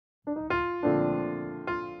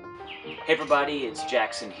Hey everybody, it's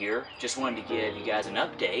Jackson here. Just wanted to give you guys an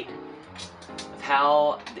update of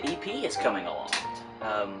how the EP is coming along.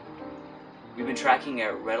 We've been tracking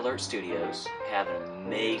at Red Alert Studios, have an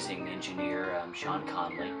amazing engineer, Sean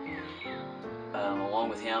Conley. Along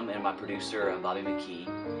with him and my producer, Bobby McKee,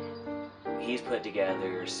 he's put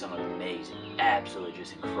together some amazing, absolutely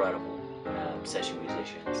just incredible session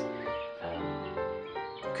musicians.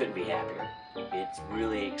 Couldn't be happier. It's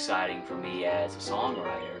really exciting for me as a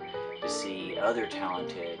songwriter to see other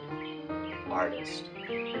talented artists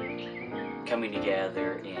coming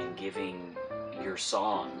together and giving your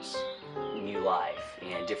songs new life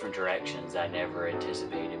and different directions I never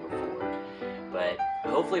anticipated before. But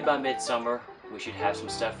hopefully by midsummer we should have some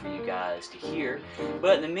stuff for you guys to hear.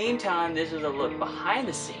 But in the meantime, this is a look behind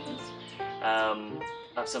the scenes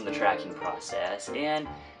of some of the tracking process, and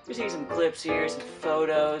you'll see some clips here, some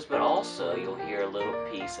photos, but also you'll hear a little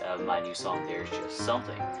piece of my new song, There's Just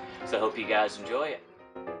Something. So I hope you guys enjoy it.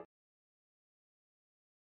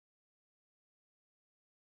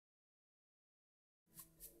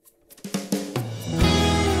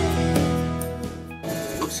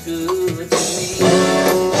 Looks good to me.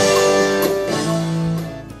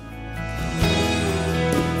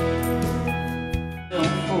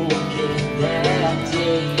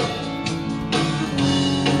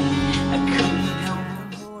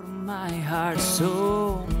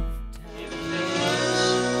 So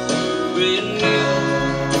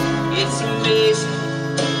it's amazing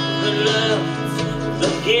the love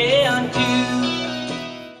that can do.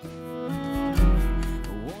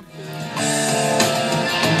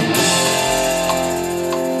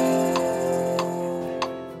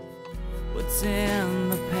 What's in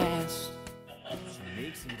the past?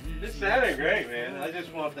 This sounded great, man. I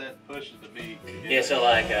just want that push of the beat. Yeah, so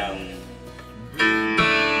like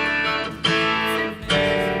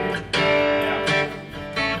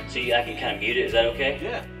so I can kind of mute it, is that okay?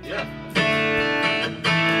 Yeah, yeah.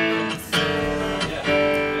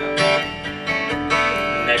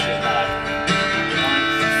 Next is not.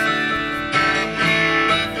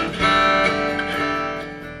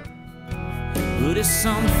 But it's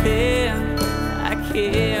something I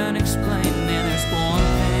can't explain, and there's one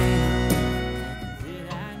thing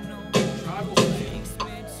that I know takes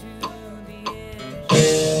me to the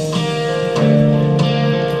edge.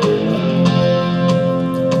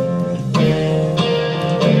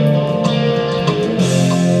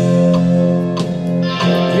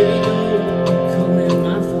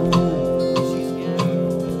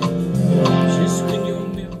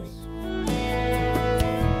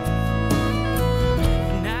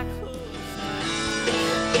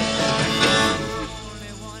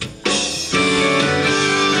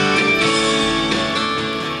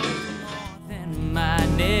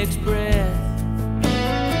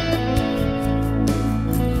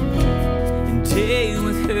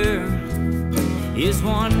 Is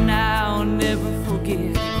one I'll never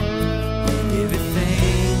forget.